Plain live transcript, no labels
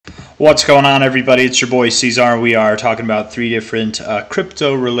What's going on, everybody? It's your boy C-Zar. We are talking about three different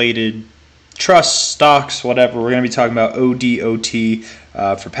crypto-related trusts, stocks, whatever. We're going to be talking about ODOT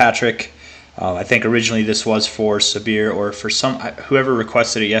for Patrick. I think originally this was for Sabir or for whoever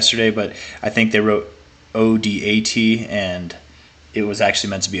requested it yesterday, but I think they wrote ODAT and it was actually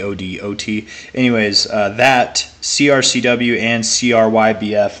meant to be ODOT. Anyways, that CRCW and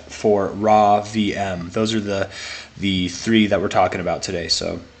CRYBF for raw VM. Those are the three that we're talking about today.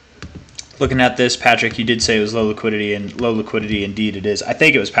 So looking at this, Patrick, you did say it was low liquidity, and low liquidity indeed it is. I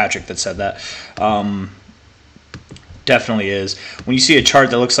think it was Patrick that said that. Definitely is. When you see a chart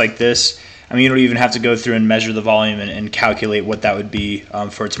that looks like this, I mean, you don't even have to go through and measure the volume and calculate what that would be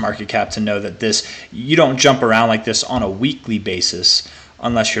for its market cap to know that you don't jump around like this on a weekly basis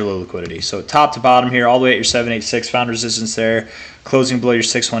unless you're low liquidity. So top to bottom here, all the way at your 786, found resistance there, closing below your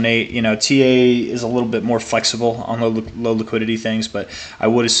 618. You know, TA is a little bit more flexible on low liquidity things, but I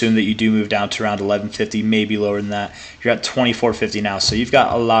would assume that you do move down to around 1150, maybe lower than that. You're at 2450 now, so you've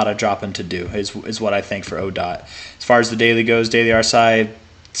got a lot of dropping to do is what I think for ODOT. As far as the daily goes, daily RSI,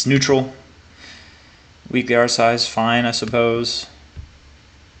 it's neutral. Weekly RSI is fine, I suppose.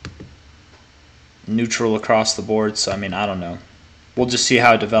 Neutral across the board, so I mean, I don't know. We'll just see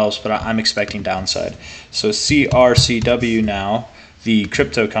how it develops, but I'm expecting downside. So CRCW now, the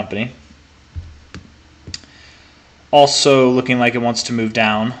crypto company, also looking like it wants to move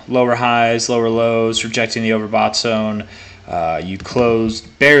down. Lower highs, lower lows, rejecting the overbought zone. You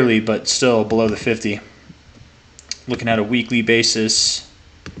closed barely, but still below the 50. Looking at a weekly basis,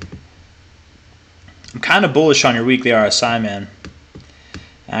 I'm kind of bullish on your weekly RSI, man.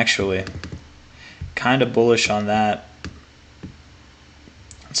 Actually, kind of bullish on that.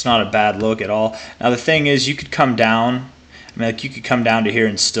 It's not a bad look at all. Now the thing is, you could come down. I mean, like, you could come down to here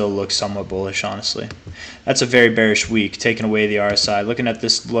and still look somewhat bullish, honestly. That's a very bearish week, taking away the RSI. Looking at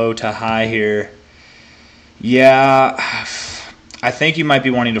this low to high here, yeah, I think you might be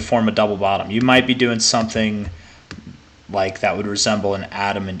wanting to form a double bottom. You might be doing something like that would resemble an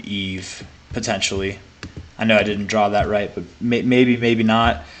Adam and Eve, potentially. I know I didn't draw that right, but maybe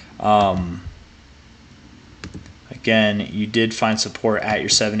not. Again, you did find support at your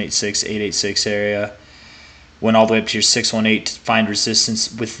 786, 886 area. Went all the way up to your 618 to find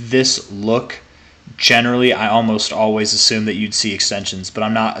resistance. With this look, generally, I almost always assume that you'd see extensions, but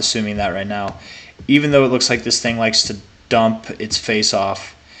I'm not assuming that right now. Even though it looks like this thing likes to dump its face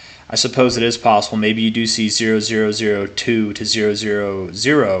off, I suppose it is possible. Maybe you do see 0002 to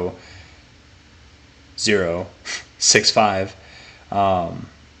 00065.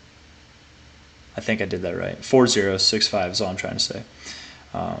 I think I did that right. 4065 is all I'm trying to say.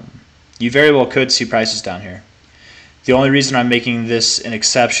 You very well could see prices down here. The only reason I'm making this an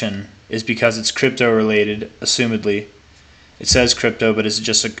exception is because it's crypto related, assumedly. It says crypto, but is it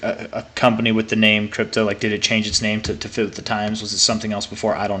just a company with the name crypto? Like, did it change its name to fit with the times? Was it something else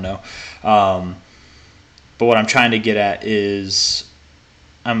before? I don't know. But what I'm trying to get at is,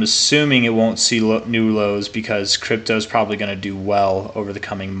 I'm assuming it won't see new lows because crypto is probably going to do well over the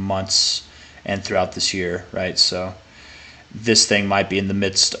coming months and throughout this year, right? So this thing might be in the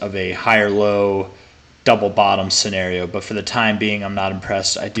midst of a higher low double bottom scenario, but for the time being, I'm not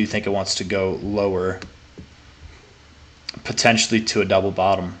impressed. I do think it wants to go lower, potentially to a double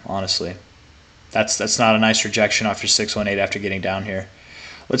bottom, honestly. That's not a nice rejection off your 618 after getting down here.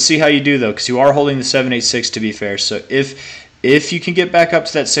 Let's see how you do, though, because you are holding the 786, to be fair. So if you can get back up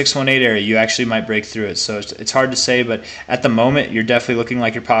to that 618 area, you actually might break through it. So it's hard to say, but at the moment, you're definitely looking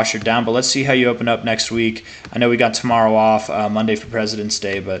like you're postured down. But let's see how you open up next week. I know we got tomorrow off, Monday for President's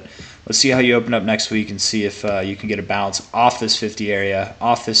Day, but let's see how you open up next week and see if you can get a bounce off this 50 area,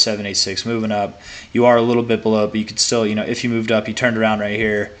 off this 786, moving up. You are a little bit below, but you could still, you know, if you moved up, you turned around right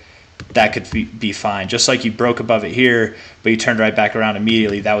here, that could be fine. Just like you broke above it here, but you turned right back around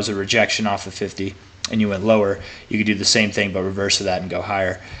immediately. That was a rejection off of 50. And you went lower, you could do the same thing but reverse of that and go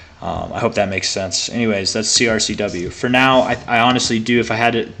higher. I hope that makes sense. Anyways, that's CRCW. For now, I honestly do, if I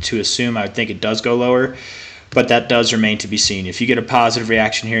had to assume, I would think it does go lower, but that does remain to be seen. If you get a positive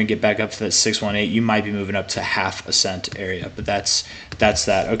reaction here and get back up to that 618, you might be moving up to half a cent area, but that's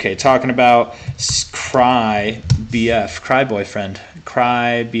that. Okay, talking about CRYBF,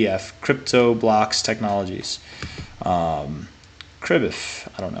 CRYBF, Crypto Blocks Technologies. CRYBF,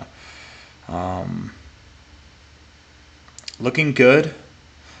 I don't know. Looking good.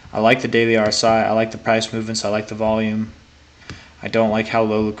 I like the daily RSI. I like the price movements. I like the volume. I don't like how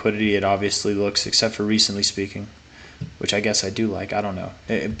low liquidity it obviously looks, except for recently speaking, which I guess I do like. I don't know.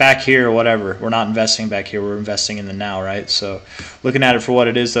 Back here or whatever, we're not investing back here. We're investing in the now, right? So looking at it for what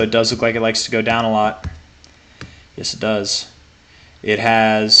it is, though, it does look like it likes to go down a lot. Yes, it does. It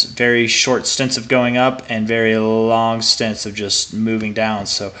has very short stints of going up and very long stints of just moving down.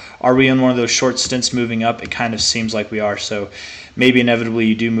 So are we in one of those short stints moving up? It kind of seems like we are. So maybe inevitably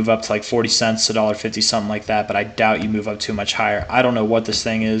you do move up to like 40 cents, $1.50, something like that, but I doubt you move up too much higher. I don't know what this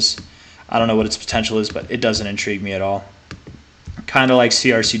thing is. I don't know what its potential is, but it doesn't intrigue me at all. Kind of like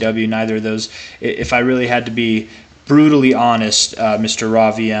CRCW, neither of those. If I really had to be brutally honest, Mr.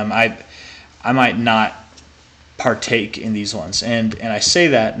 Raw VM, I might not partake in these ones, and I say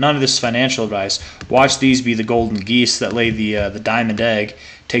that none of this is financial advice. Watch these be the golden geese that lay the diamond egg.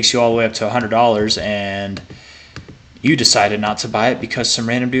 Takes you all the way up to $100, and you decided not to buy it because some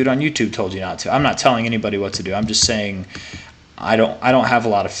random dude on YouTube told you not to. I'm not telling anybody what to do. I'm just saying I don't have a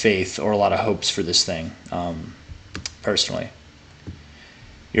lot of faith or a lot of hopes for this thing, personally.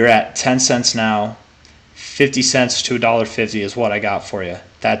 You're at 10 cents now. 50 cents to $1.50 is what I got for you.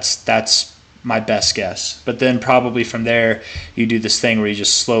 That's my best guess. But then probably from there you do this thing where you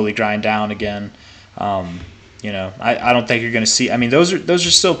just slowly grind down again. You know, I don't think you're going to see. I mean, those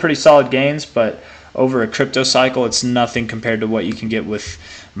are still pretty solid gains, but over a crypto cycle, it's nothing compared to what you can get with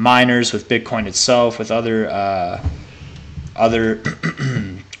miners, with Bitcoin itself, with other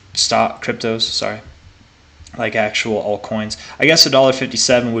stock cryptos. Sorry. Like actual altcoins. I guess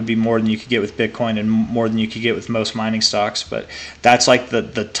 $1.57 would be more than you could get with Bitcoin and more than you could get with most mining stocks, but that's like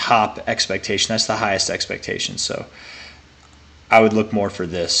the top expectation. That's the highest expectation. So I would look more for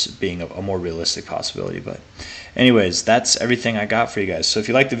this being a more realistic possibility. But anyways, that's everything I got for you guys. So if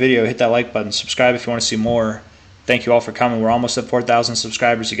you like the video, hit that like button, subscribe if you want to see more. Thank you all for coming. We're almost at 4,000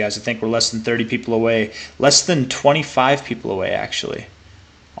 subscribers, you guys. I think we're less than 30 people away. Less than 25 people away, actually.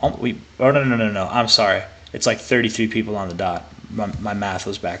 Oh, no. I'm sorry. It's like 33 people on the dot. My math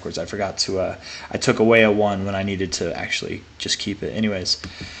was backwards. I forgot to, I took away a 1 when I needed to actually just keep it. Anyways,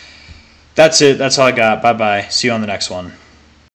 that's it. That's all I got. Bye-bye. See you on the next one.